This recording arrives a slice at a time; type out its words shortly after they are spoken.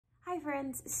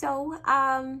friends. So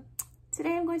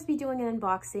today I'm going to be doing an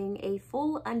unboxing, a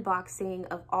full unboxing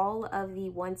of all of the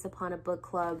Once Upon a Book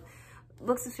Club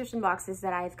book subscription boxes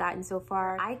that I've gotten so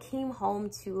far. I came home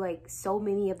to like so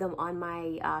many of them on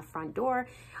my front door.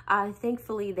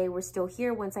 Thankfully they were still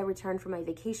here once I returned from my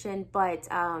vacation, but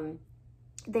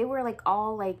they were like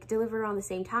all like delivered around the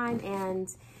same time,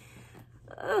 and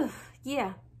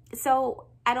yeah, so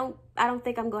I don't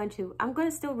think I'm going to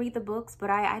still read the books, but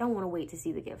I don't want to wait to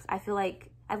see the gifts. I feel like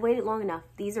I've waited long enough.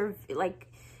 These are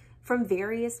like from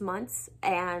various months,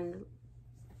 and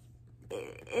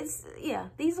these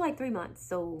are like 3 months,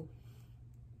 so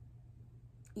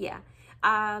yeah.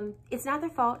 It's not their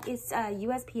fault. It's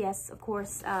USPS, of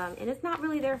course, and it's not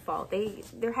really their fault.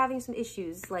 They're having some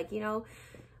issues, like, you know,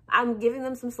 I'm giving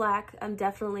them some slack.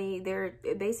 They're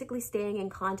basically staying in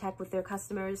contact with their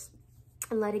customers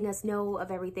and letting us know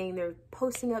of everything. They're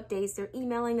posting updates, they're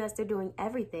emailing us, they're doing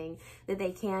everything that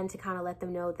they can to kind of let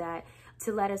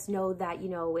us know that, you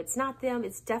know, it's not them.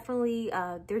 It's definitely,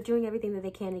 they're doing everything that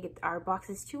they can to get our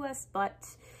boxes to us,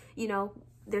 but, you know,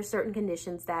 there's certain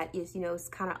conditions that is, you know, it's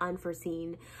kind of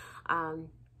unforeseen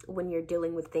when you're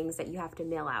dealing with things that you have to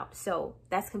mail out. So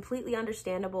that's completely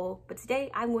understandable. But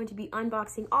today I'm going to be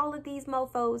unboxing all of these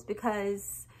mofos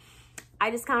because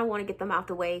I just kind of want to get them out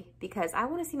the way because I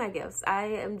want to see my gifts.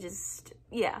 I want to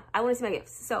see my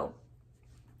gifts. So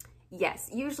yes,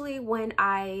 usually when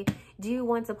I do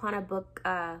Once Upon a Book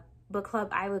Club,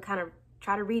 I would kind of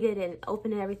try to read it and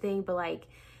open it and everything, but like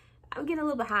I'm getting a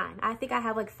little behind. I think I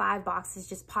have like 5 boxes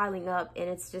just piling up, and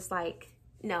it's just like,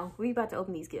 no, we're about to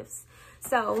open these gifts.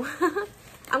 So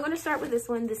I'm going to start with this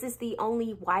one. This is the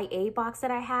only YA box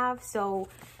that I have, so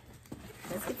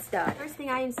let's get started. First thing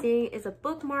I am seeing is a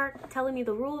bookmark telling me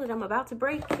the rule that I'm about to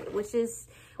break, which is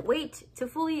wait to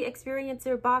fully experience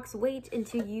your box. Wait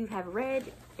until you have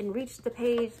read and reached the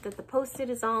page that the post-it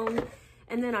is on,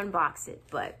 and then unbox it.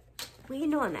 But we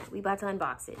ain't doing that. We about to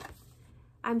unbox it.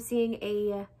 I'm seeing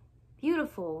a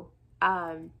beautiful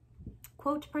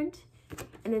quote print,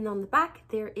 and then on the back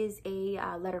there is a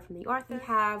letter from the author. We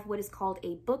have what is called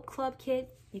a book club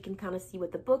kit. You can kind of see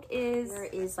what the book is. There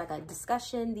is like a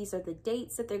discussion. These are the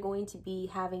dates that they're going to be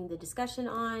having the discussion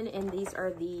on, and these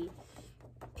are the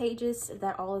pages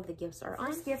that all of the gifts are on.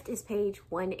 First gift is page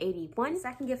 181.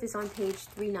 Second gift is on page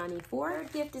 394.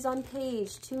 Third gift is on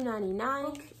page 299.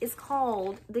 The book is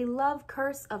called The Love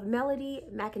Curse of Melody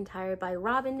McIntyre by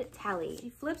Robin Talley. She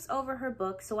flips over her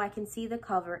book so I can see the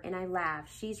cover, and I laugh.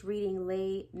 She's reading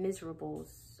Les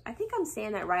Miserables. I think I'm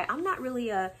saying that right. I'm not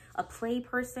really a play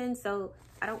person, so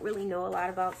I don't really know a lot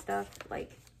about stuff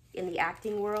like in the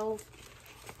acting world,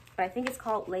 but I think it's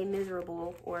called Les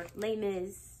Miserables or Les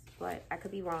Mis, but I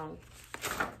could be wrong.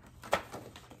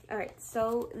 All right,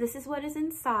 so this is what is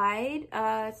inside.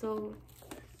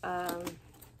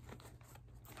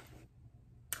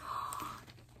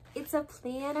 It's a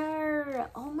planner.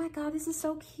 Oh my God, this is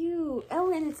so cute.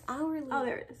 Oh, and it's hourly. Oh,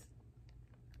 there it is.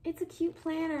 It's a cute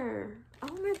planner.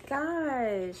 Oh my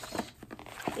gosh.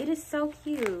 It is so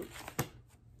cute.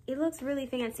 It looks really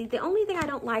fancy. The only thing I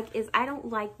don't like is I don't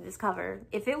like this cover.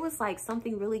 If it was like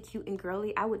something really cute and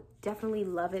girly, I would definitely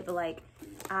love it. But like,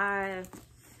 and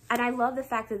I love the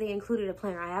fact that they included a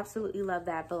planner. I absolutely love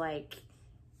that. But like,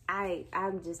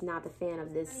 I'm just not a fan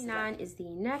of this. 99 is the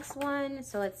next one.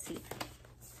 So let's see.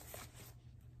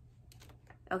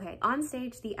 Okay, on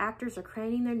stage, the actors are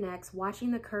craning their necks,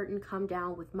 watching the curtain come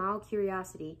down with mild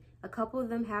curiosity. A couple of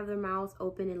them have their mouths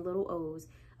open in little O's.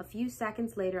 A few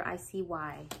seconds later, I see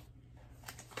why.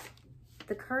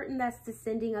 The curtain that's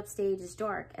descending upstage is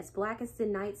dark, as black as the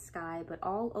night sky, but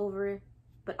all over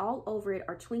it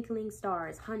are twinkling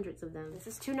stars, hundreds of them. This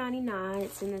is $2.99.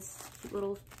 It's in this cute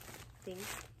little thing.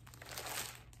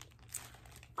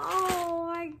 Oh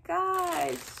my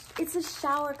gosh. It's a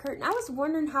shower curtain. I was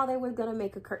wondering how they were gonna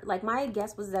make a curtain. Like, my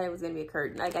guess was that it was gonna be a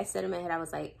curtain. Like I said in my head, I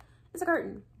was like, it's a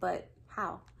curtain, but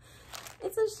how?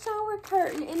 It's a shower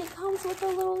curtain, and it comes with the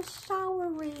little shower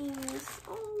rings.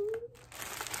 Oh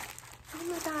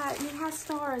my God, and it has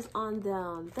stars on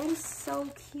them. That is so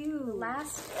cute.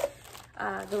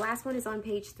 The last one is on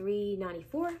page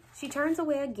 394. She turns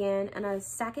away again, and a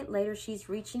second later, she's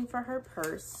reaching for her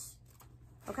purse.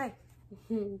 Okay,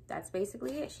 that's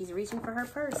basically it. She's reaching for her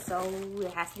purse, so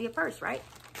it has to be a purse, right?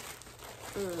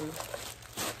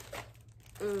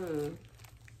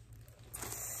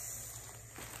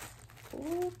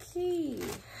 Okay,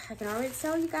 I can already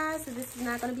tell you guys that this is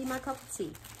not going to be my cup of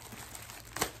tea.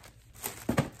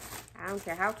 I don't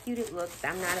care how cute it looks.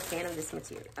 I'm not a fan of this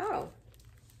material. Oh.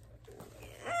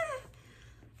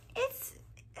 It's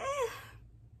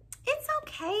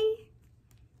okay.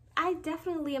 I I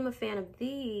definitely am a fan of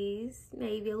these,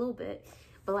 maybe a little bit.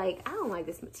 But like, I don't like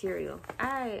this material.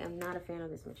 I am not a fan of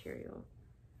this material.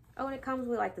 Oh, and it comes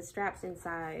with like the straps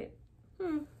inside.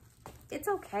 It's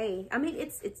okay. I mean,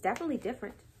 it's definitely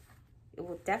different. It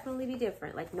will definitely be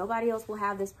different. Like, nobody else will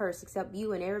have this purse except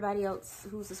you and everybody else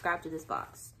who's subscribed to this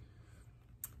box.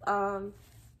 It's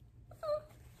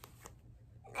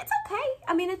okay.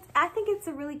 I mean, I think it's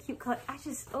a really cute color.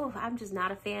 I'm just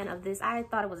not a fan of this. I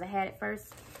thought it was a hat at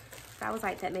first. I was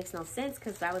like, that makes no sense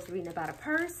because I was reading about a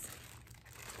purse.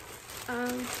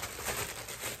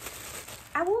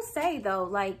 I will say though,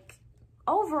 like,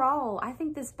 overall, I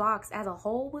think this box as a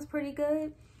whole was pretty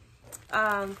good.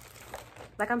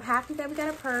 Like, I'm happy that we got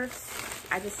a purse.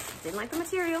 I just didn't like the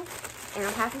material. And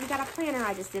I'm happy we got a planner.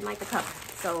 I just didn't like the cover.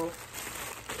 So,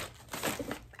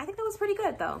 I think that was pretty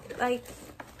good though. Like,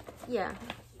 yeah.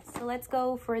 So let's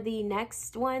go for the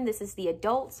next one. This is the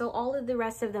adult. So all of the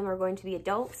rest of them are going to be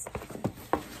adults.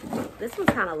 This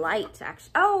one's kind of light,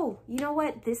 actually. Oh, you know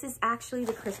what? This is actually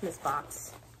the Christmas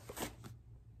box.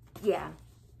 Yeah,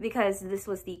 because this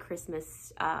was the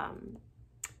Christmas,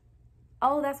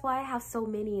 oh, that's why I have so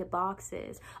many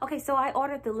boxes. Okay, so I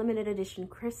ordered the limited edition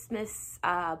Christmas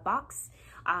box.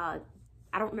 I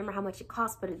don't remember how much it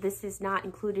cost, but this is not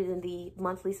included in the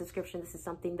monthly subscription. This is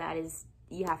something that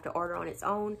you have to order on its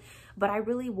own. But I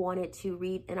really wanted to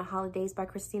read In a Holidays by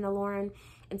Christina Lauren.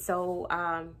 And so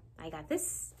I got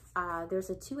this. There's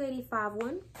a 285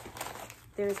 one.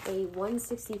 There's a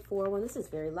 164 one. This is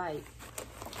very light.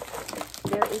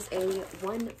 There is a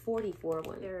 144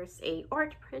 one. There's a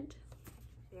art print.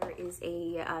 There is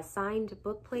a signed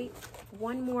book plate.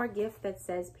 One more gift that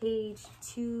says page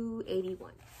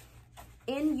 281.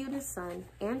 In unison,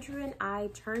 Andrew and I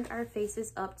turned our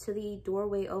faces up to the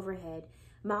doorway overhead.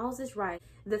 Miles is right.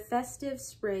 The festive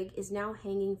sprig is now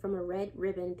hanging from a red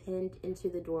ribbon pinned into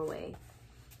the doorway.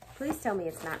 Please tell me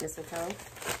it's not mistletoe.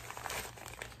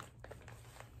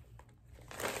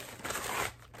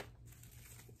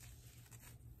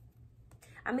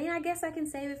 I mean, I guess I can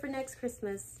save it for next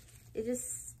Christmas. It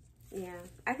just, yeah.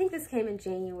 I think this came in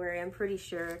January, I'm pretty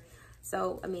sure.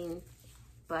 So, I mean,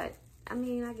 but, I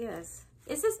mean, I guess.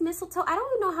 Is this mistletoe? I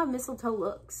don't even know how mistletoe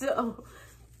looks, so.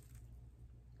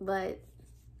 But,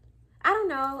 I don't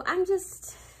know.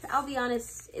 I'll be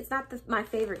honest, it's not my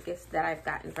favorite gift that I've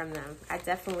gotten from them. I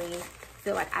definitely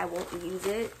feel like I won't use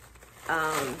it.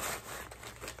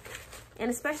 And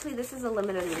especially, this is a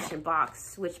limited edition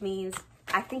box, which means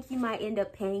I think you might end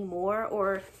up paying more,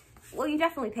 or, well, you're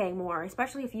definitely paying more,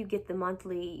 especially if you get the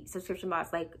monthly subscription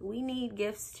box. Like, we need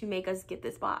gifts to make us get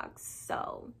this box,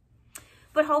 so.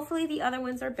 But hopefully the other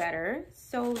ones are better.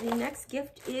 So the next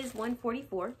gift is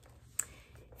 144.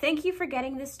 Thank you for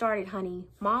getting this started, honey.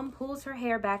 Mom pulls her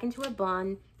hair back into a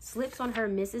bun, slips on her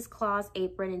Mrs. Claus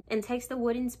apron, and takes the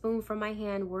wooden spoon from my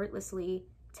hand wordlessly,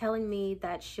 telling me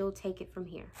that she'll take it from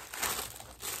here.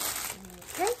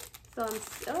 Okay, so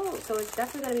it's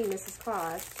definitely gonna be Mrs.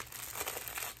 Claus.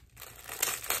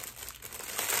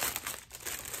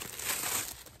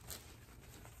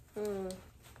 Okay.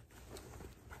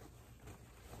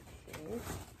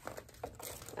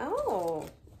 Oh,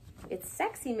 it's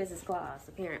sexy Mrs. Claus,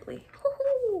 apparently.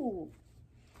 Woohoo!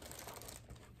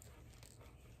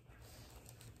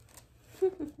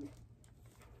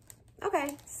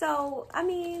 Okay, so, I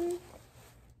mean,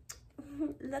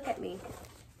 look at me.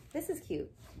 This is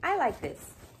cute. I like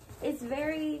this. It's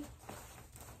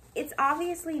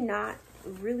obviously not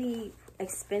really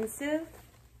expensive,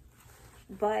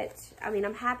 but I mean,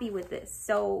 I'm happy with this.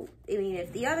 So, I mean,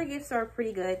 if the other gifts are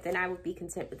pretty good, then I would be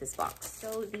content with this box.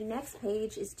 So the next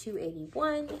page is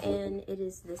 281, and it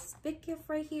is this big gift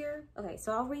right here. Okay,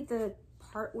 so I'll read the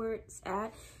part where it's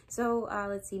at. So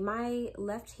let's see, my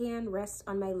left hand rests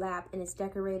on my lap and is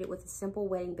decorated with a simple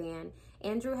wedding band.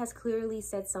 Andrew has clearly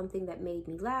said something that made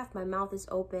me laugh. My mouth is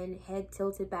open, head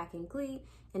tilted back in glee,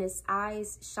 and his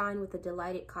eyes shine with a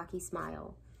delighted, cocky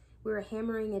smile. We're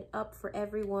hammering it up for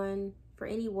everyone, for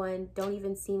anyone, don't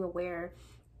even seem aware.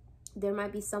 There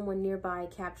might be someone nearby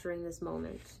capturing this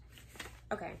moment.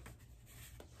 Okay.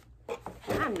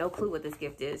 I have no clue what this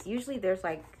gift is. Usually there's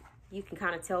like, you can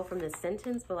kind of tell from the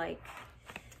sentence, but like,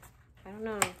 I don't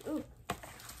know. Ooh.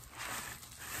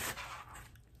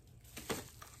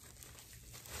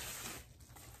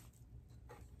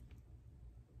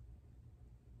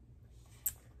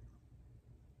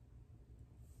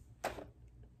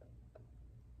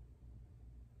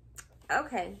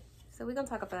 Okay, so we're gonna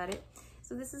talk about it.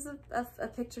 So this is a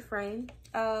picture frame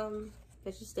that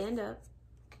you stand up.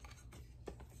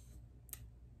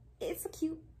 It's a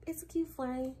cute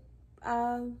frame.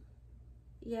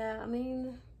 Yeah, I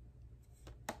mean,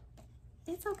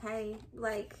 it's okay.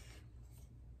 Like,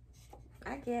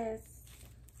 I guess.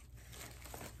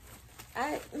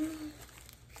 I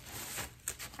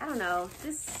don't know.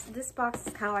 This box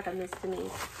is kind of like a miss to me.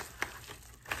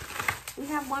 We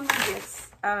have one more gifts,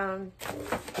 and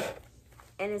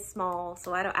it's small,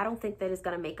 so I don't think that it's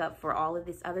gonna make up for all of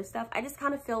this other stuff. I just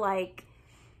kind of feel like,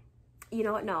 you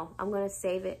know what? No, I'm gonna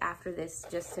save it after this,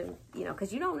 just to, you know,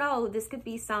 because you don't know, this could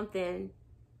be something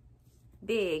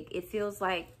big. It feels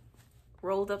like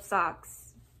rolled up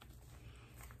socks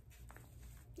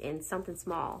and something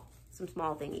small, some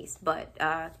small thingies. But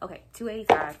okay,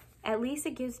 $2.85. At least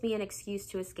it gives me an excuse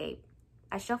to escape.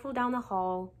 I shuffle down the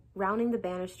hall, rounding the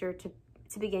banister to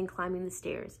begin climbing the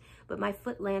stairs, but my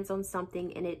foot lands on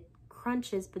something and it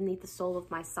crunches beneath the sole of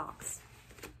my socks.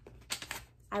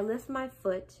 I lift my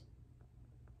foot,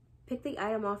 pick the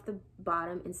item off the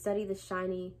bottom, and study the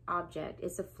shiny object.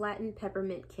 It's a flattened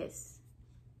peppermint kiss.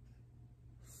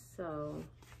 So,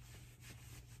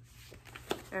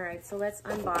 all right, so let's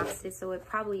unbox it. So it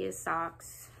probably is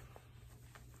socks.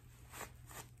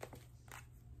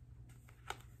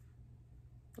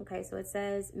 Okay, so it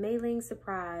says mailing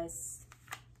surprise.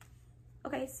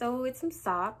 Okay, so it's some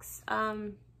socks. I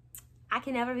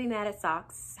can never be mad at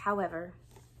socks. However,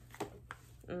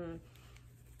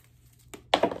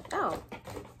 oh,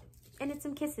 and it's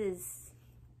some kisses.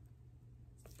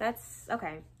 That's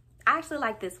okay. I actually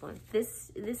like this one.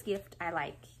 This gift I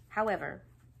like. However,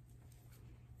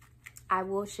 I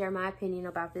will share my opinion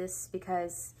about this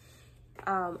because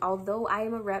although I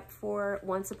am a rep for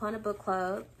Once Upon a Book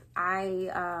Club,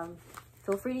 I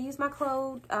feel free to use my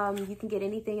code. You can get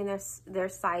anything in their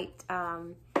site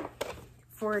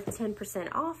for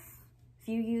 10% off if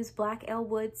you use Black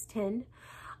Elwoods 10.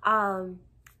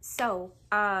 So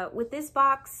with this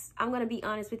box, I'm gonna be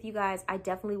honest with you guys, I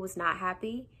definitely was not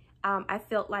happy. I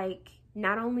felt like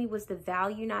not only was the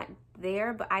value not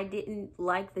there, but I didn't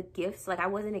like the gifts. Like, I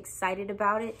wasn't excited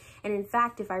about it. And in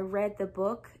fact, if I read the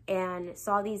book and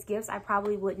saw these gifts, I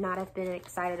probably would not have been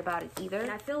excited about it either. And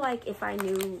I feel like if I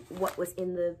knew what was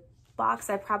in the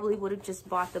box, I probably would have just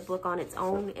bought the book on its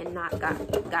own and not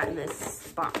gotten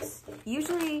this box.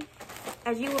 Usually,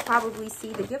 as you will probably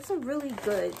see, the gifts are really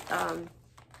good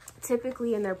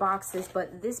typically in their boxes,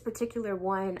 but this particular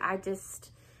one, I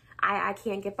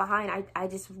can't get behind. I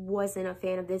just wasn't a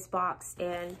fan of this box,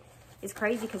 and it's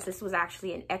crazy because this was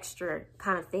actually an extra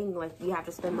kind of thing, like you have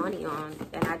to spend money on,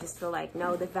 and I just feel like,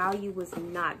 no, the value was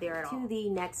not there at all. To the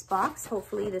next box,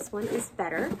 hopefully this one is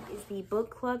better, is the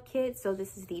book club kit. So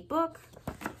this is the book.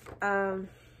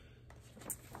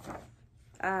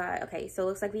 Okay, so it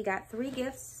looks like we got 3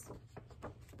 gifts.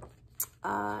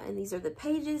 And these are the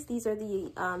pages. These are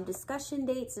the discussion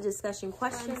dates, the discussion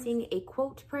questions. I'm seeing a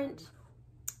quote print.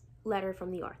 Letter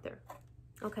from the author.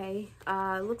 Okay,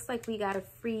 looks like we got a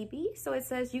freebie. So it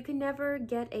says, you can never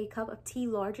get a cup of tea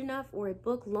large enough or a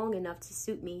book long enough to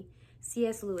suit me.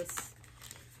 C.S. Lewis.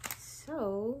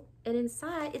 So, and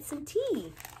inside it's some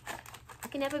tea. I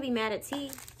can never be mad at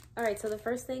tea. All right, so the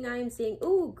first thing I am seeing,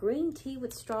 ooh, green tea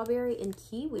with strawberry and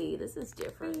kiwi. This is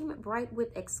different. Bright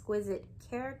with exquisite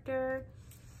character.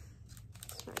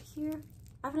 It's right here.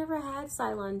 I've never had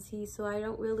Ceylon tea, so I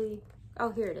don't really, oh,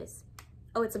 here it is.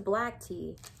 Oh, it's a black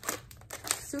tea.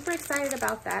 Super excited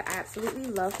about that. I absolutely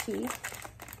love tea.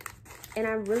 And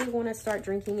I really want to start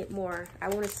drinking it more. I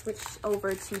want to switch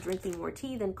over to drinking more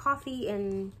tea than coffee.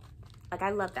 And like, I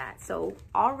love that. So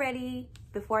already,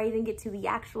 before I even get to the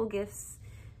actual gifts,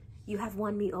 you have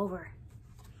won me over.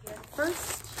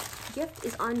 First gift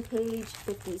is on page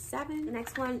 57. The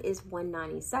next one is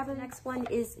 197. The next one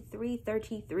is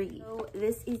 333. So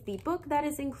this is the book that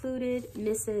is included,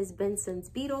 Mrs. Benson's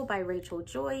Beetle by Rachel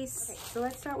Joyce. Okay, so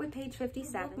let's start with page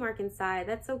 57. Bookmark inside.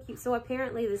 That's so cute. So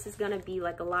apparently this is gonna be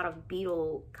like a lot of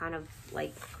Beetle kind of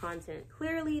like content.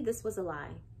 Clearly this was a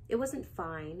lie. It wasn't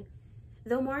fine.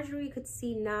 Though Marjorie could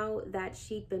see now that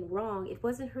she'd been wrong, it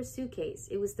wasn't her suitcase.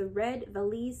 It was the red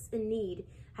valise Enid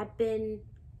had been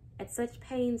at such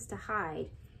pains to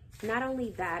hide. Not only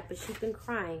that, but she'd been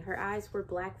crying. Her eyes were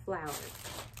black flowers.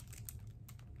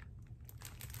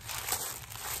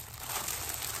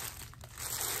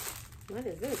 What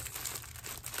is this?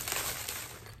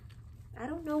 I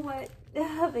don't know what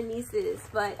Venice is,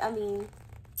 but I mean,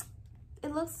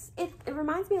 it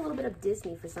reminds me a little bit of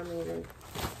Disney for some reason.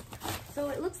 So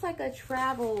it looks like a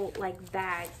travel like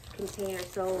bag container.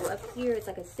 So up here it's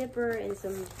like a zipper and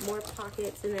some more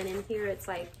pockets, and then in here it's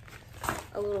like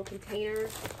a little container.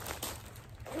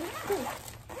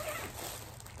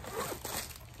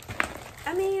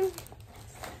 I mean,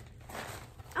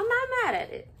 I'm not mad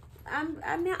at it.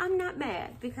 I'm not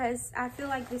mad because I feel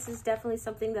like this is definitely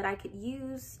something that I could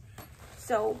use.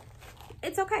 So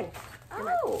it's okay.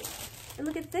 Oh, And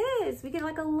look at this. We get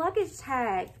like a luggage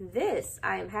tag. This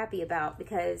I am happy about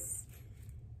because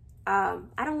I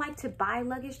don't like to buy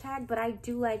luggage tag, but I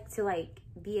do like to like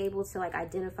be able to like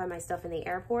identify my stuff in the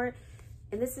airport.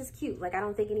 And this is cute. Like I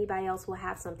don't think anybody else will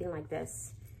have something like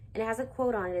this. And it has a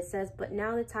quote on it. It says, "But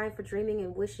now the time for dreaming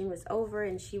and wishing was over,"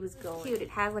 and she was going. Cute. It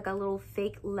has like a little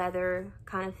fake leather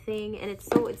kind of thing. And it's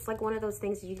like one of those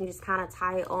things that you can just kind of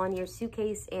tie on your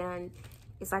suitcase, and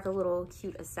it's like a little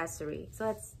cute accessory.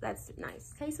 So that's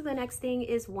nice. Okay, so the next thing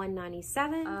is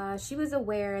 197. She was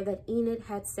aware that Enid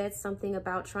had said something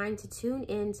about trying to tune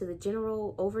in to the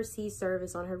general overseas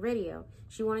service on her radio.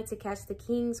 She wanted to catch the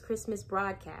King's Christmas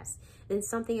broadcast. Then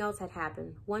something else had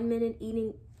happened. 1 minute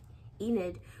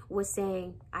Enid was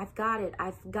saying, "I've got it,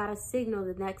 I've got a signal."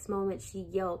 The next moment she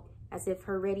yelped as if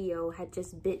her radio had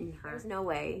just bitten her. There's no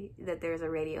way that there's a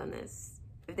radio in this.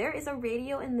 If there is a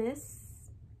radio in this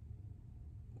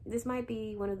might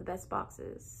be one of the best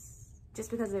boxes just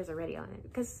because there's a radio in it,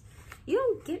 because you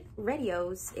don't get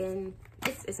radios in,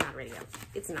 it's not a radio.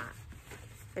 It's not.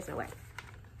 There's no way.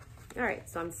 All right,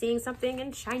 so I'm seeing something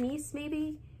in Chinese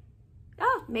maybe.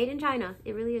 Oh, made in China.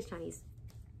 It really is Chinese.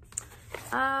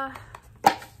 Uh-oh,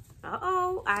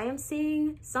 I am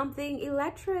seeing something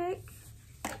electric.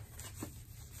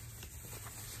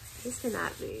 This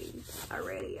cannot be a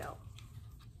radio.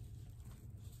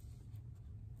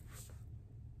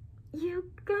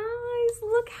 You guys,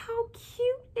 look how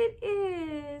cute it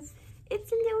is.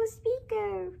 It's a little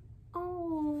speaker.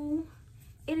 Oh,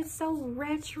 it is so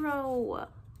retro.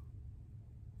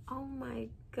 Oh my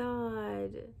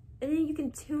God. And then you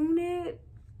can tune it.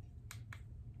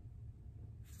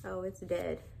 Oh, it's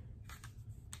dead.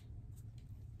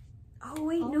 Oh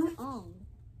wait, no. On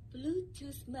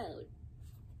Bluetooth mode.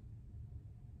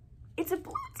 It's a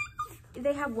Bluetooth.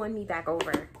 They have won me back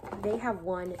over. They have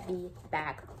won me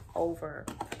back over.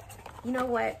 You know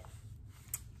what?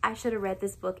 I should have read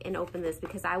this book and opened this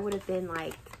because I would have been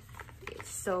like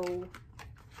so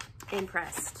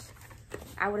impressed.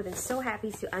 I would have been so happy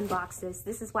to unbox this.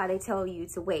 This is why they tell you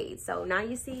to wait. So now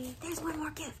you see, there's one more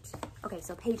gift. Okay,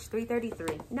 so page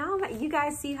 333. Now you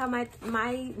guys see how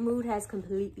my mood has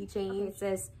completely changed. Okay, it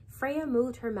says, Freya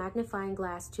moved her magnifying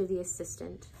glass to the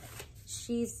assistant.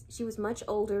 She was much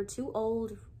older, too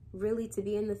old really to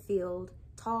be in the field.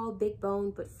 Tall, big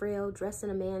boned, but frail, dressed in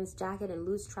a man's jacket and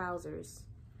loose trousers.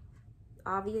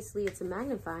 Obviously, it's a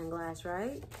magnifying glass,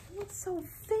 right? It's so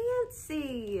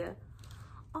fancy.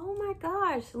 Oh my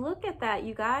gosh, look at that,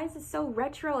 you guys. It's so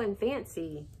retro and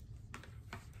fancy.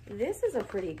 This is a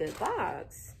pretty good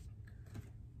box.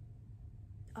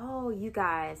 Oh, you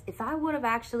guys, if I would have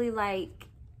actually read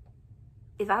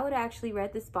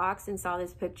this box and saw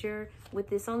this picture with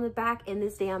this on the back and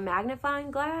this damn magnifying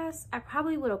glass, I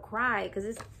probably would have cried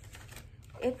because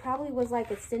it probably was like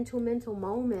a sentimental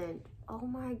moment. Oh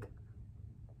my God.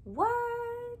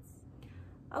 What?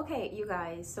 Okay, you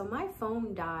guys, so my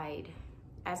phone died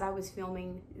as I was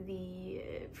filming the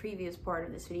previous part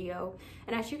of this video.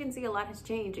 And as you can see, a lot has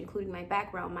changed, including my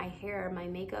background, my hair, my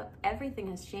makeup,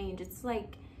 everything has changed.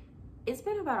 It's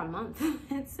been about a month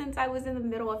since I was in the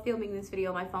middle of filming this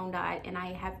video. My phone died and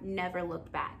I have never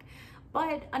looked back.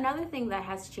 But another thing that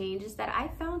has changed is that I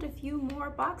found a few more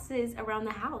boxes around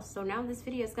the house. So now this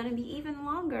video is gonna be even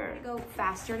longer. Go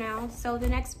faster now. So the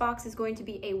next box is going to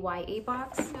be a YA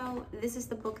box. So this is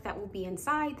the book that will be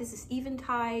inside. This is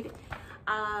eventide.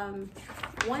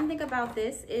 One thing about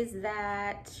this is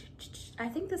that I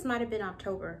think this might have been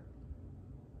October.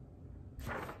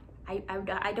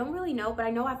 I don't really know, but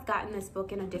I know I've gotten this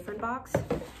book in a different box.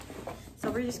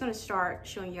 So we're just gonna start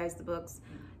showing you guys the books.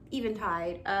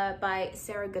 Eventide by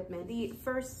Sarah Goodman.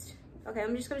 Okay,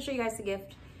 I'm just gonna show you guys the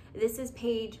gift. This is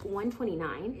page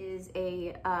 129. It is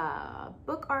a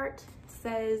book art.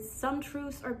 Says, "Some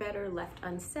truths are better left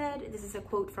unsaid." This is a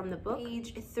quote from the book.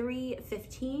 Page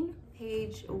 315,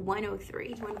 page 103,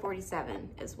 page 147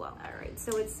 as well. All right,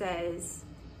 so it says,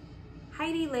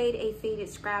 Heidi laid a faded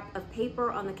scrap of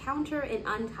paper on the counter and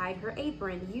untied her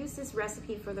apron. Use this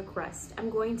recipe for the crust. I'm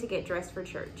going to get dressed for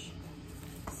church.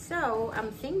 So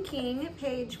I'm thinking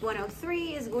page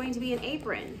 103 is going to be an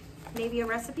apron. Maybe a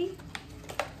recipe?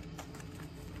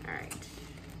 All right.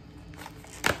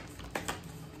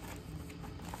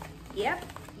 Yep.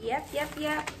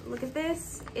 Look at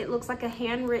this. It looks like a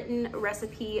handwritten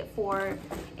recipe for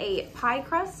a pie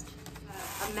crust.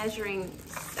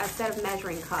 A set of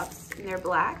measuring cups, and they're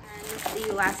black. And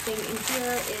the last thing in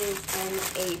here is an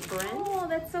apron. Oh,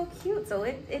 that's so cute. So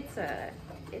it's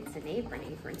an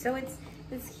apron. So it's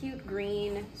this cute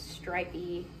green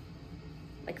stripy,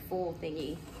 like full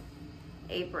thingy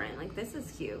apron. Like this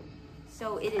is cute.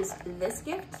 So it is this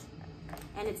gift.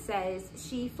 And it says,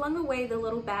 she flung away the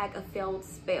little bag of failed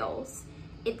spells.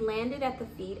 It landed at the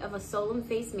feet of a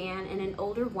solemn-faced man and an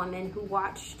older woman who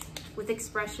watched with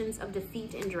expressions of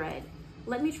defeat and dread.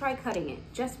 Let me try cutting it,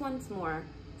 just once more,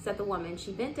 said the woman.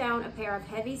 She bent down, a pair of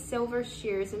heavy silver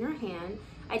shears in her hand.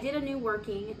 I did a new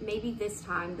working, maybe this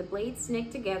time. The blades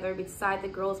snaked together beside the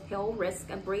girl's pale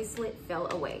wrist. A bracelet fell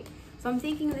away. So I'm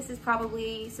thinking this is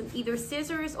probably some either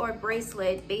scissors or a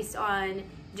bracelet based on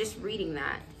just reading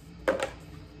that.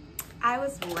 I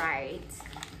was right.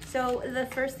 So the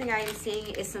first thing I am seeing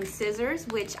is some scissors,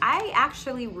 which I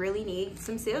actually really need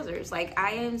some scissors. Like,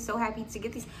 I am so happy to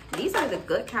get these. These are the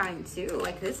good kind too.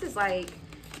 Like, this is like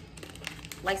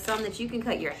some that you can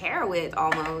cut your hair with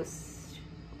almost.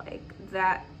 Like,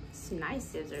 that's nice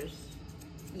scissors.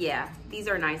 Yeah, these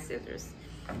are nice scissors.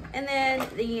 And then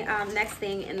the next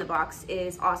thing in the box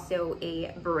is also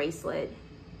a bracelet,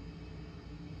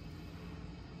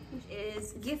 which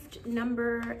is gift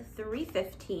number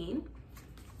 315.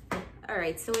 All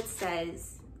right, so it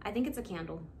says, I think it's a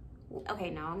candle. Okay,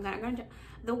 no, I'm gonna.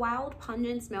 The wild,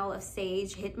 pungent smell of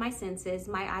sage hit my senses.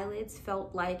 My eyelids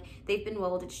felt like they've been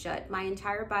welded shut. My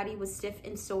entire body was stiff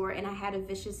and sore, and I had a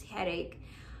vicious headache.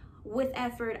 With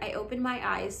effort, I opened my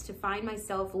eyes to find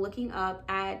myself looking up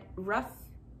at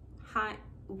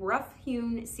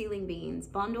rough-hewn ceiling beams,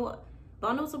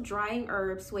 bundles of drying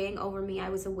herbs swaying over me. I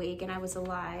was awake and I was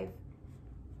alive.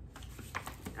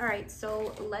 All right,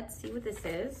 so let's see what this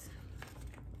is.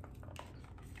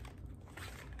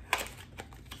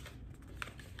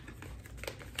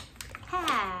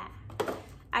 Ha!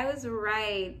 I was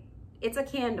right. It's a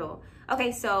candle.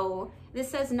 Okay, so this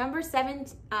says number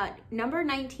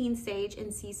 19 sage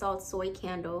and sea salt soy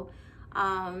candle.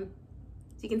 So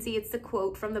you can see it's the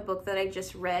quote from the book that I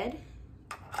just read.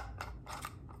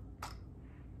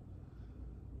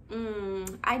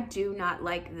 I do not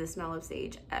like the smell of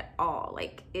sage at all.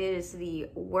 Like, it is the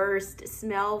worst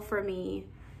smell for me.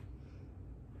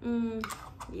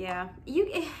 Yeah,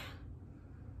 I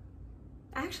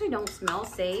actually don't smell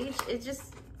sage. It's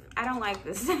just, I don't like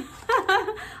this.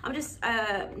 I'm just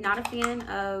not a fan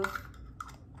of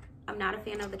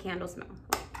the candle smell.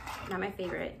 Not my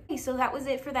favorite. Okay, so that was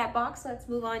it for that box. Let's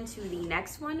move on to the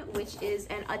next one, which is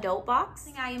an adult box.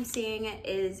 The thing I am seeing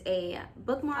is a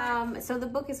bookmark. So the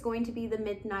book is going to be The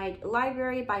Midnight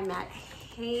Library by Matt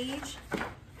Hage.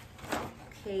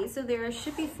 Okay, so there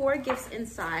should be 4 gifts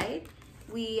inside.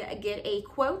 We get a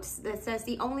quote that says,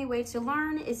 "The only way to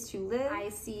learn is to live." I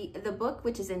see the book,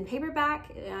 which is in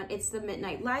paperback. It's The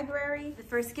Midnight Library. The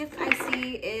first gift I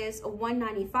see is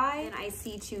 $195, and I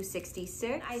see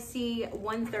 $266. I see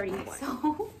 $131.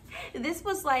 So this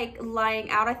was like lying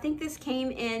out. I think this came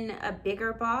in a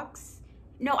bigger box.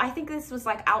 No, I think this was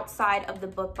like outside of the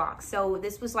book box. So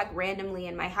this was like randomly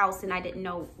in my house, and I didn't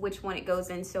know which one it goes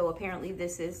in. So apparently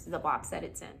this is the box that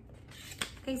it's in.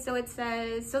 Okay, so it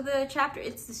says, so the chapter,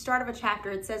 it's the start of a chapter.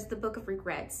 It says The Book of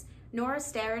Regrets. Nora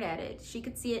stared at it. She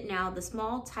could see it now, the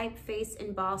small typeface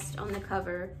embossed on the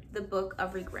cover, The Book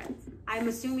of Regrets. I'm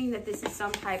assuming that this is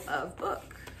some type of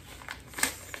book.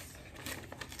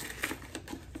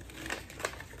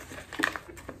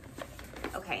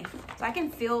 Okay, so I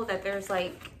can feel that there's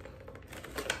like,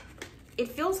 it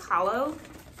feels hollow.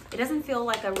 It doesn't feel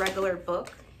like a regular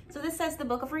book. So this says The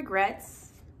Book of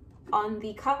Regrets on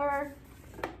the cover,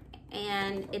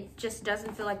 and it just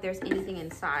doesn't feel like there's anything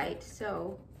inside.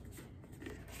 So,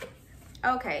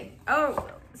 okay. Oh,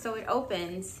 so it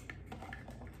opens.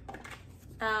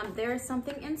 There's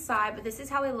something inside, but this is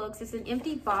how it looks. It's an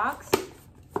empty box,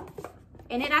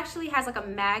 and it actually has like a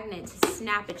magnet to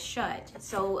snap it shut.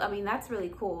 So, I mean, that's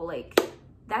really cool. Like,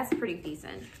 that's pretty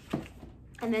decent.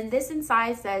 And then this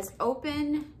inside says,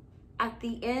 open at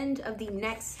the end of the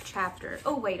next chapter.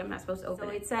 Oh, wait, I'm not supposed to open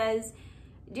it. So it says,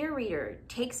 "Dear reader,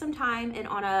 take some time and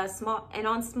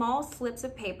on small slips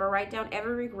of paper, write down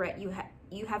every regret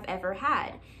you have ever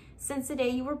had since the day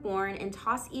you were born, and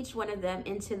toss each one of them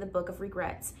into the book of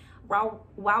regrets.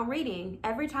 While reading,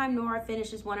 every time Nora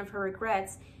finishes one of her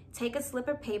regrets, take a slip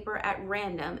of paper at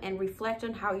random and reflect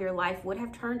on how your life would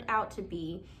have turned out to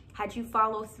be had you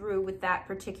followed through with that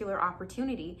particular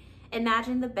opportunity.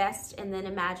 Imagine the best and then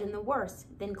imagine the worst.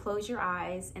 Then close your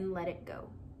eyes and let it go."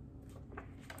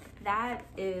 That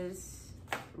is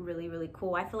really, really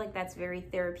cool. I feel like that's very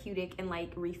therapeutic and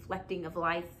like reflecting of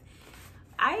life.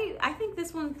 I think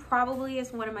this one probably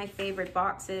is one of my favorite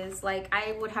boxes. Like,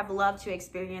 I would have loved to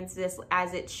experience this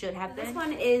as it should have been. This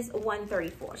one is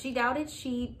 $134. She doubted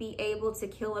she'd be able to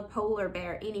kill a polar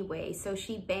bear anyway, so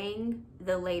she banged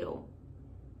the ladle.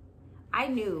 I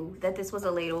knew that this was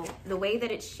a ladle, the way that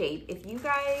it's shaped. If you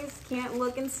guys can't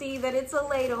look and see that it's a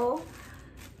ladle,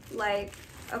 like,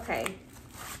 Okay.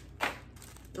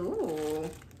 Ooh.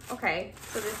 Okay.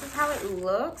 So this is how it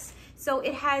looks. So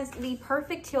it has the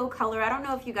perfect teal color. I don't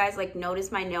know if you guys like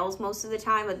notice my nails most of the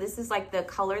time, but this is like the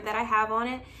color that I have on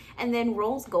it. And then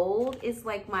rose gold is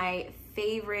like my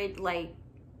favorite like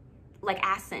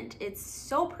accent. It's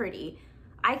so pretty.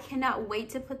 I cannot wait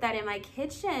to put that in my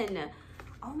kitchen.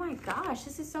 Oh my gosh,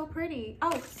 this is so pretty.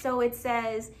 Oh, so it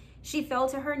says, she fell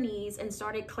to her knees and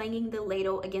started clanging the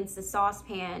ladle against the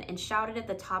saucepan and shouted at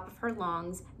the top of her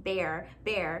lungs, bear,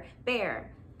 bear,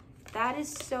 bear. That is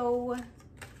so...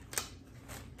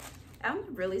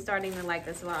 I'm really starting to like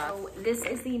this vlog. So this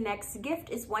is the next gift.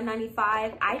 It's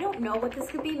 $1.95. I don't know what this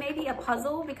could be. Maybe a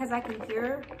puzzle because I can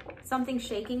hear something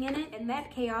shaking in it. And that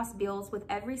chaos builds with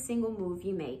every single move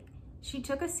you make. She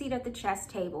took a seat at the chess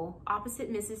table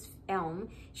opposite Mrs. Elm.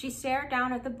 She stared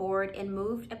down at the board and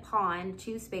moved a pawn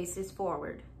 2 spaces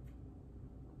forward.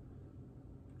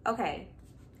 Okay,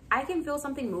 I can feel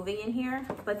something moving in here,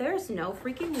 but there's no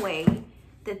freaking way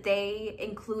that they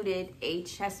included a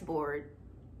chessboard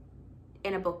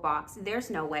in a book box. There's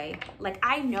no way. Like,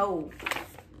 I know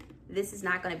this is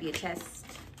not gonna be a chess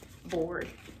board.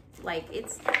 Like,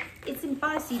 it's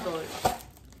impossible.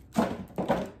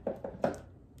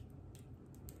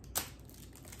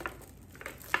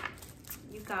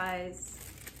 You guys,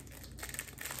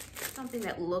 something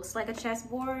that looks like a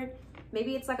chessboard.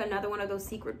 Maybe it's like another one of those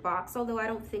secret box, although I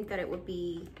don't think that it would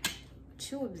be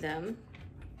 2 of them.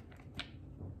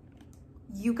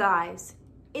 You guys,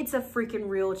 it's a freaking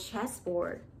real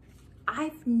chessboard.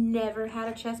 I've never had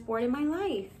a chessboard in my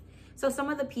life. So some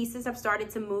of the pieces have started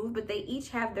to move, but they each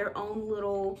have their own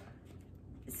little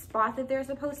spot that they're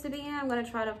supposed to be in. I'm gonna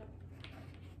try to...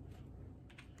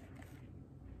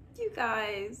 You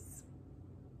guys,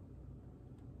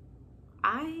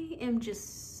 I am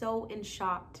just so in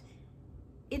shock.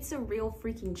 It's a real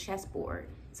freaking chessboard.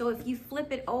 So if you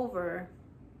flip it over,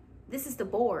 this is the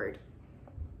board.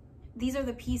 These are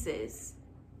the pieces.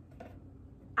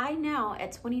 I now,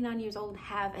 at 29 years old,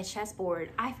 have a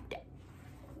chessboard.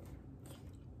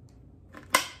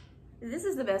 This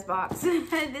is the best box.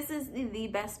 This is the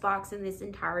best box in this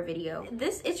entire video.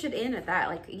 It should end at that.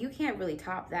 Like, you can't really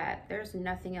top that. There's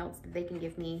nothing else that they can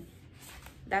give me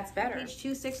that's better. Page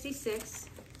 266.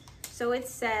 So it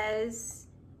says,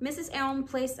 Mrs. Elm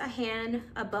placed a hand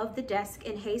above the desk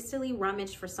and hastily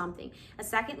rummaged for something. A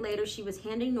second later, she was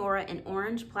handing Nora an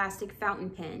orange plastic fountain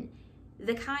pen.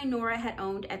 The kind Nora had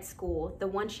owned at school, the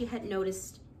one she had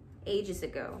noticed ages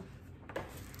ago.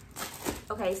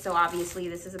 Okay, so obviously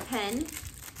this is a pen.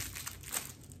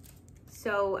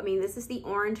 So, I mean, this is the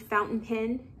orange fountain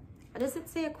pen. Does it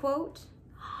say a quote?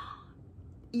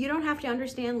 You don't have to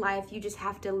understand life, you just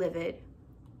have to live it.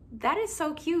 That is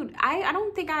so cute. I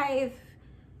don't think I've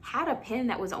had a pen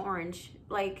that was orange.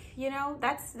 Like, you know,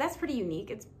 that's pretty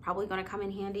unique. It's probably gonna come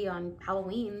in handy on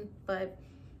Halloween, but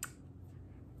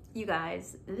you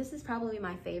guys, this is probably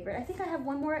my favorite. I think I have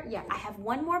one more. Yeah, I have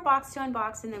one more box to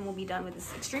unbox and then we'll be done with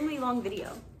this extremely long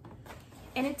video.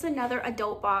 And it's another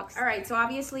adult box. All right, so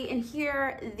obviously in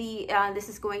here, this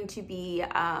is going to be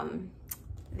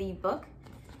the book,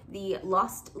 The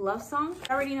Lost Love Song.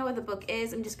 I already know what the book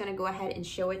is. I'm just gonna go ahead and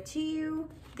show it to you.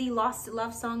 The Lost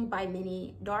Love Song by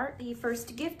Minnie Dart. The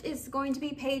first gift is going to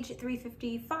be page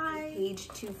 355, page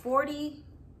 240.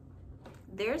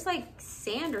 There's like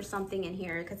sand or something in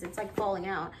here because it's like falling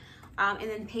out. And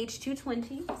then page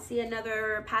 220, see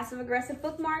another passive aggressive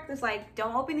bookmark. There's like,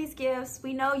 don't open these gifts.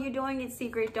 We know you're doing it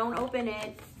secret. Don't open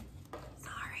it.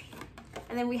 Sorry.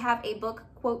 And then we have a book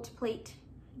quote plate.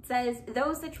 It says,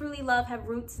 those that truly love have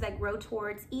roots that grow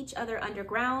towards each other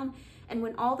underground. And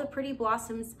when all the pretty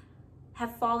blossoms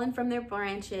have fallen from their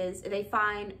branches, they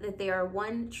find that they are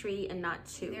one tree and not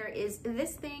 2. There is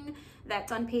this thing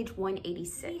that's on page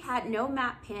 186. She had no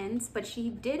map pins, but she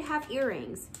did have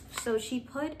earrings. So she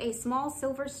put a small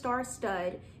silver star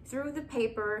stud through the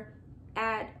paper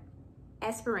at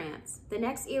Esperance. The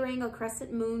next earring, a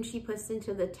crescent moon, she puts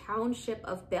into the township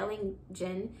of Bellingen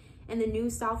in the New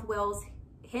South Wales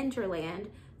hinterland,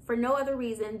 for no other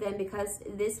reason than because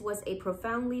this was a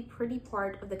profoundly pretty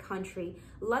part of the country,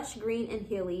 lush, green, and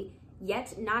hilly,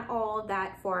 yet not all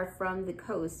that far from the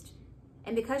coast.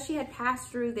 And because she had passed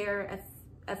through there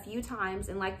a few times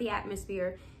and liked the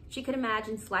atmosphere, she could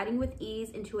imagine sliding with ease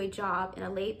into a job in a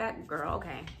laid-back girl.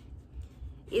 Okay,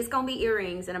 it's gonna be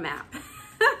earrings and a map.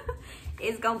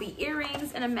 It's gonna be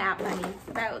earrings and a map, honey.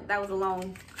 That was a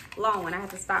long one. I had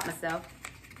to stop myself.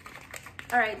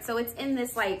 All right, so it's in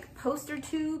this like poster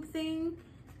tube thing.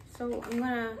 So I'm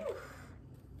gonna,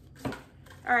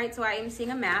 all right, so I am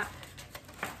seeing a map.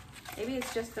 Maybe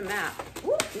it's just a map.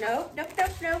 Ooh, nope.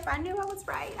 I knew I was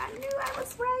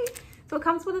right. So it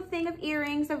comes with a thing of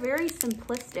earrings. They're very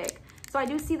simplistic. So I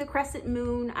do see the crescent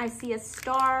moon. I see a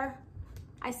star.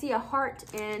 I see a heart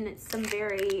and some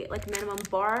very like minimum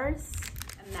bars.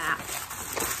 A map.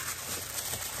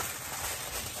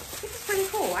 This is pretty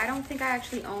cool. I don't think I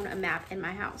actually own a map in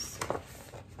my house.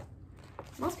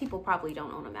 Most people probably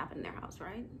don't own a map in their house,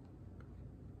 right?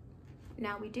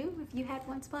 Now we do if you had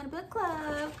Once Upon a Book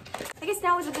Club. I guess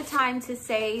now is a good time to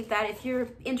say that if you're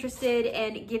interested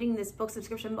in getting this book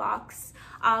subscription box,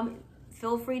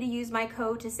 feel free to use my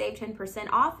code to save 10%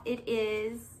 off. It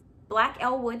is Black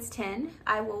Elwoods 10.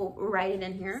 I will write it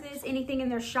in here. If there's anything in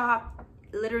their shop,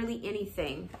 literally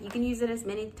anything. You can use it as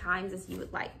many times as you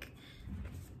would like.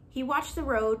 He watched the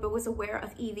road, but was aware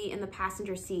of Evie in the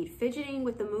passenger seat, fidgeting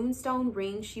with the moonstone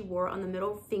ring she wore on the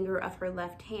middle finger of her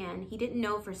left hand. He didn't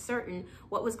know for certain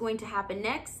what was going to happen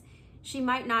next. She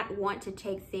might not want to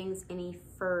take things any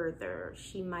further.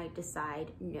 She might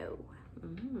decide no.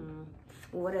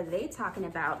 What are they talking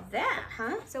about that,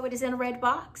 huh? So it is in a red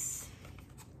box.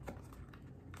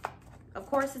 Of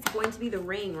course, it's going to be the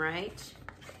ring, right?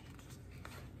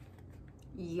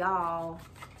 Y'all,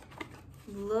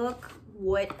 look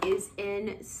what is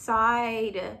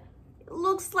inside. It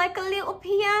looks like a little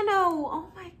piano. Oh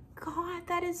my God,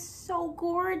 that is so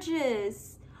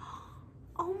gorgeous.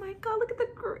 Oh my God, look at the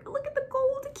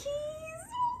gold keys.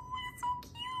 Oh, it's so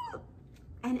cute.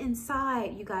 And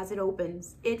inside, you guys, it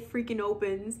opens. It freaking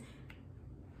opens.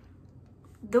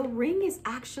 The ring is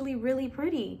actually really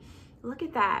pretty. Look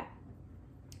at that.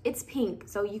 It's pink,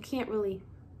 so you can't really.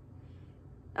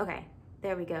 Okay,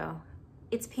 there we go.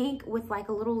 It's pink with like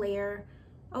a little layer.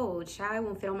 Oh, child,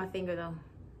 won't fit on my finger though.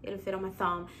 It'll fit on my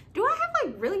thumb. Do I have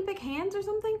like really big hands or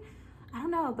something? I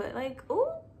don't know, but like, ooh,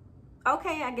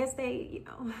 okay, I guess they, you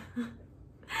know.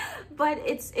 But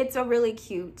it's a really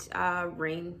cute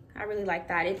ring. I really like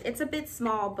that. It's a bit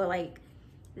small, but like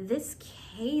this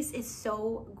case is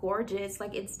so gorgeous.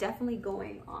 Like it's definitely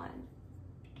going on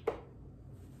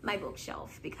my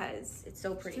bookshelf because it's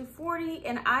so pretty. $240,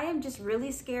 and I am just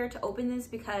really scared to open this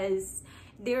because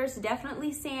there's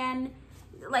definitely sand.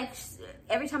 Like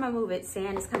every time I move it,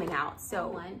 sand is coming out.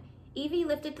 So Evie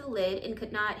lifted the lid and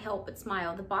could not help but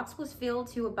smile. The box was filled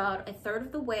to about a third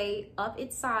of the way up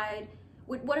its side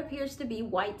with what appears to be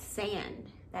white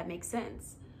sand. That makes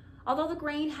sense. Although the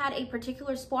grain had a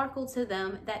particular sparkle to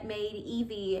them that made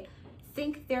Evie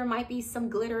think there might be some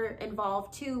glitter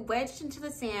involved too, wedged into the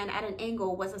sand at an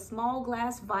angle was a small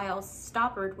glass vial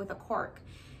stoppered with a cork.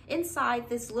 Inside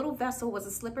this little vessel was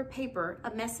a slip of paper,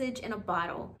 a message in a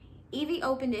bottle. Evie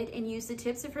opened it and used the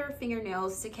tips of her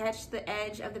fingernails to catch the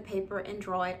edge of the paper and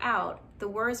draw it out. The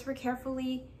words were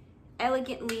carefully,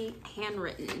 elegantly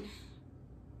handwritten.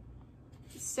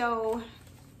 So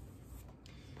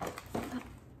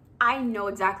I know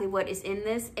exactly what is in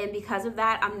this, and because of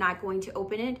that, I'm not going to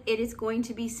open it. It is going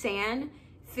to be sand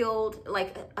filled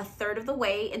like a third of the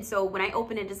way, and so when I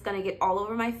open it, it's gonna get all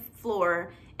over my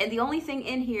floor. And the only thing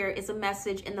in here is a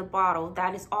message in the bottle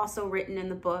that is also written in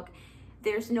the book.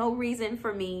 There's no reason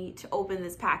for me to open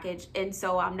this package, and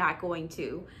so I'm not going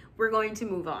to. We're going to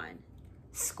move on.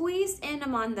 Squeezed in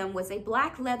among them was a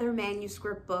black leather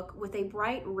manuscript book with a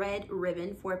bright red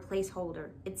ribbon for a placeholder.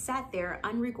 It sat there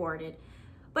unregarded.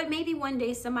 But maybe one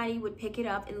day somebody would pick it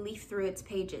up and leaf through its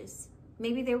pages.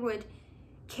 Maybe they would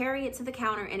carry it to the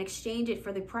counter and exchange it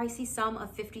for the pricey sum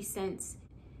of 50 cents.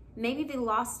 Maybe the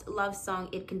lost love song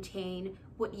it contained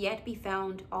would yet be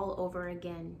found all over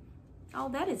again. Oh,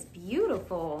 that is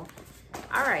beautiful.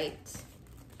 All right.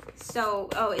 So,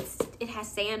 oh, it has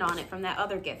sand on it from that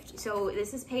other gift. So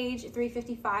this is page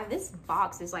 355. This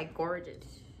box is like gorgeous.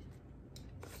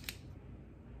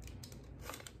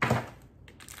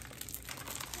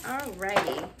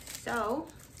 Alrighty, so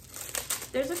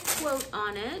there's a quote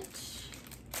on it.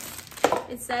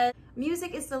 It says,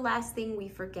 "Music is the last thing we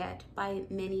forget," by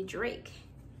Minnie Drake.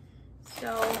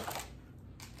 So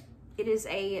it is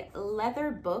a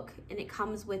leather book, and it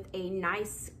comes with a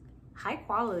nice, high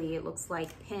quality, it looks like,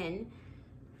 pen.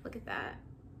 Look at that.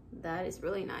 That is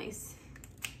really nice.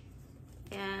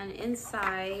 And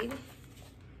inside,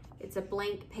 it's a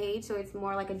blank page, so it's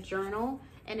more like a journal.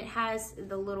 And it has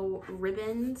the little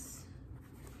ribbons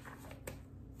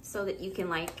so that you can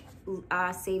like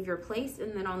save your place.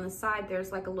 And then on the side,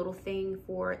 there's like a little thing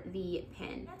for the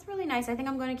pen. That's really nice. I think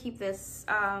I'm going to keep this.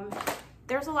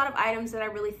 There's a lot of items that I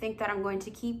really think that I'm going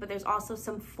to keep, but there's also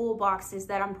some full boxes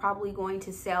that I'm probably going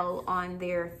to sell on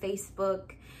their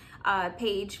Facebook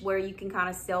page, where you can kind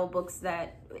of sell books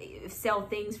that sell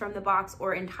things from the box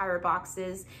or entire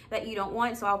boxes that you don't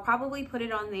want. So I'll probably put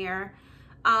it on there.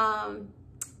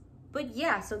 But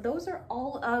yeah, so those are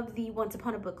all of the Once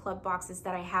Upon a Book Club boxes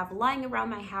that I have lying around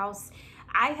my house.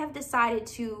 I have decided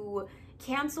to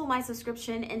cancel my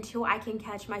subscription until I can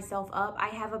catch myself up. I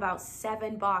have about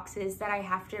 7 boxes that I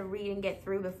have to read and get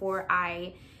through before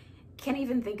I can't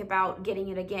even think about getting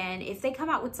it again. If they come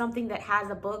out with something that has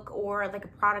a book or like a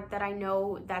product that I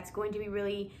know that's going to be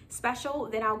really special,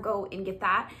 then I'll go and get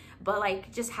that. But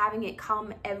like just having it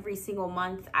come every single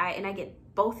month, and I get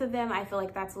both of them, I feel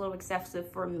like that's a little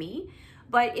excessive for me.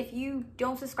 But if you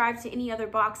don't subscribe to any other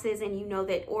boxes and you know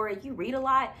that, or you read a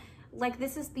lot, like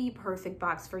this is the perfect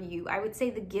box for you. I would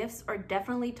say the gifts are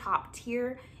definitely top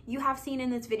tier. You have seen in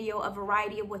this video a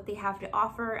variety of what they have to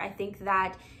offer. I think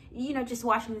that, you know, just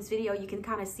watching this video, you can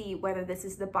kind of see whether this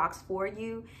is the box for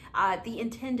you. The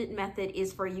intended method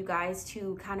is for you guys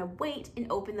to kind of wait and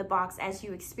open the box as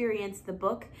you experience the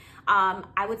book.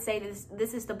 I would say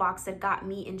this is the box that got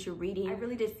me into reading. I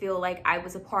really did feel like I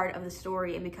was a part of the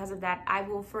story, and because of that, I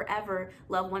will forever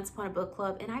love Once Upon a Book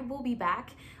Club, and I will be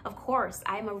back. Of course,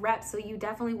 I'm a rep, so you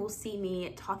definitely will see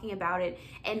me talking about it,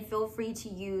 and feel free to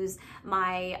use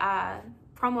my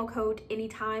promo code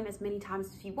anytime, as many times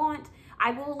as you want. I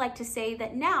will like to say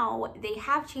that now they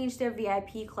have changed their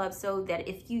VIP club so that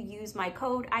if you use my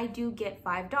code, I do get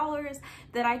 $5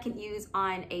 that I can use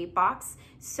on a box.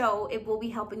 So it will be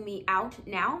helping me out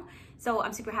now. So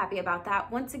I'm super happy about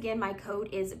that. Once again, my code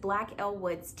is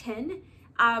BlackElwoods10.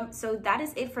 So that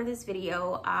is it for this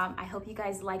video. I hope you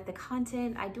guys like the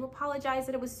content. I do apologize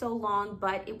that it was so long,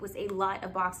 but it was a lot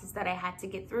of boxes that I had to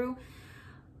get through.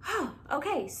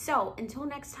 Okay, so until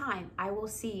next time, I will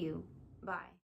see you. Bye.